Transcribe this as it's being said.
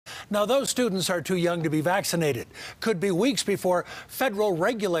Now, those students are too young to be vaccinated. Could be weeks before federal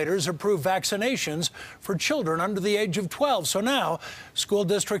regulators approve vaccinations for children under the age of 12. So now school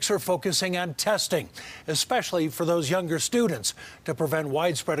districts are focusing on testing, especially for those younger students, to prevent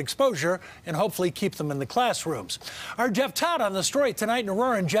widespread exposure and hopefully keep them in the classrooms. Our Jeff Todd on the story tonight in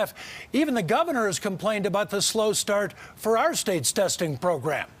Aurora. And Jeff, even the governor has complained about the slow start for our state's testing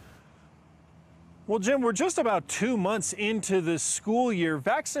program. Well, Jim, we're just about 2 months into the school year.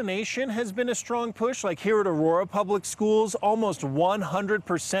 Vaccination has been a strong push. Like here at Aurora Public Schools, almost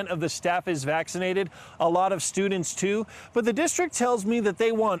 100% of the staff is vaccinated, a lot of students too. But the district tells me that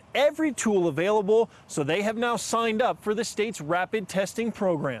they want every tool available, so they have now signed up for the state's rapid testing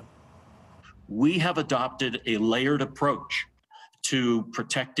program. We have adopted a layered approach to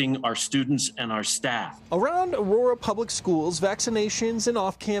protecting our students and our staff. Around Aurora Public Schools, vaccinations and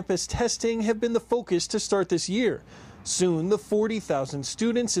off-campus testing have been the focus to start this year. Soon, the 40,000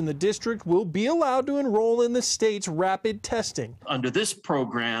 students in the district will be allowed to enroll in the state's rapid testing. Under this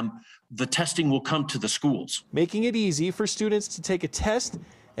program, the testing will come to the schools, making it easy for students to take a test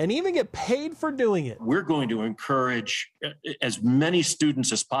and even get paid for doing it. We're going to encourage as many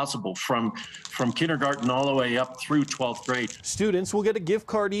students as possible from kindergarten all the way up through 12th grade. Students will get a gift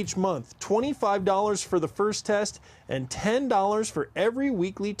card each month, $25 for the first test and $10 for every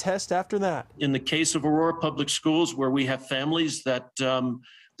weekly test after that. In the case of Aurora Public Schools, where we have families that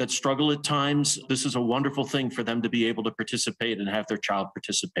struggle at times, this is a wonderful thing for them to be able to participate and have their child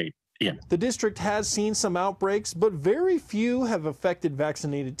participate in. The district has seen some outbreaks, but very few have affected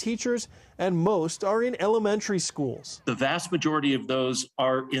vaccinated teachers, and most are in elementary schools. The vast majority of those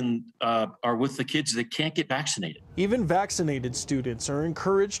are with the kids that can't get vaccinated. Even vaccinated students are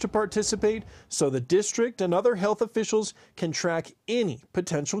encouraged to participate so the district and other health officials can track any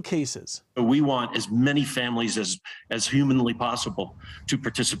potential cases. We want as many families as humanly possible to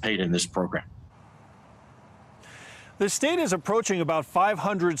participate in this program. The state is approaching about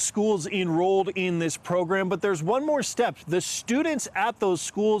 500 schools enrolled in this program, but there's one more step. The students at those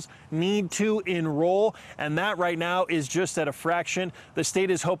schools need to enroll, and that right now is just at a fraction. The state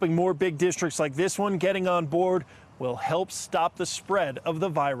is hoping more big districts like this one getting on board will help stop the spread of the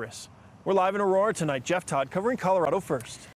virus. We're live in Aurora tonight. Jeff Todd covering Colorado First.